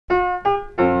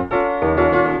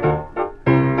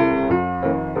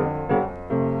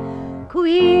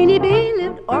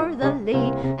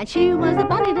and she was a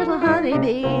bunny little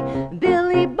honeybee.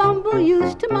 Billy Bumble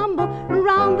used to mumble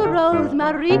round the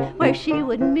rosemary, where she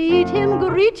would meet him,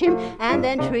 greet him, and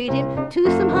then treat him to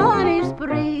some honey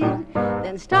sprees.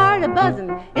 Then start a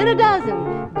buzzin' in a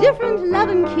dozen different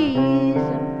lovin' keys.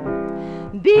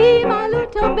 Be my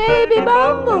little baby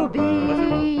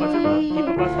bumblebee,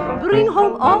 bring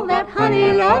home all that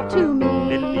honey love to me.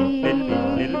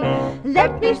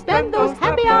 Let me spend those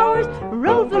happy hours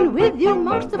roving with you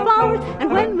amongst the flowers,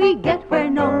 and when we get where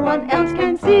no one else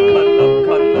can see,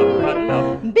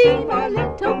 be my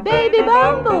little baby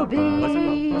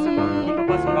bumblebee,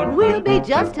 we'll be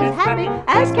just as happy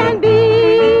as can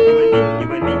be.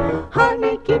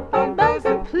 Honey, keep on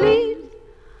buzzing, please.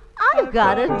 I've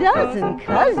got a dozen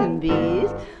cousin bees,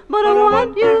 but I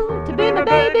want you to be my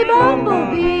baby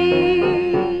bumblebee.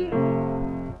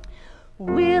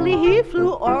 Willie, he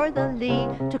flew o'er the lea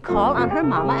to call on her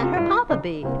mama and her papa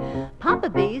bee. Papa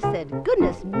bee said,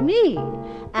 goodness me.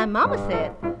 And mama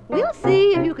said, we'll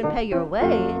see if you can pay your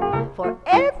way, for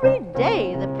every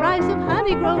day the price of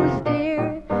honey grows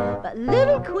dear. But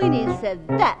little Queenie said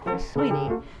that for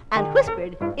Sweeney, and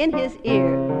whispered in his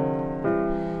ear,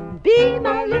 be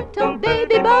my little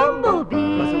baby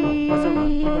bumblebee,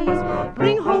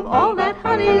 bring home all that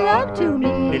honey love to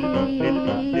me.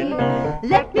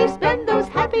 Let me spend those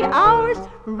happy hours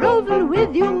roving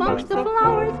with you amongst the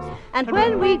flowers, and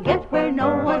when we get where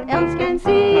no one else can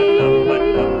see,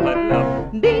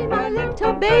 be my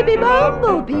little baby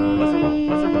bumblebee,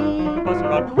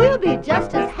 we'll be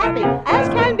just as happy as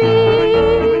can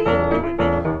be.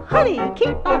 Honey,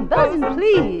 keep on buzzing,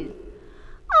 please.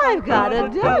 I've got a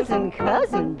dozen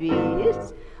cousin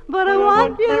bees, but I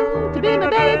want you to be my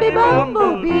baby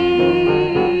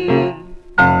bumblebee.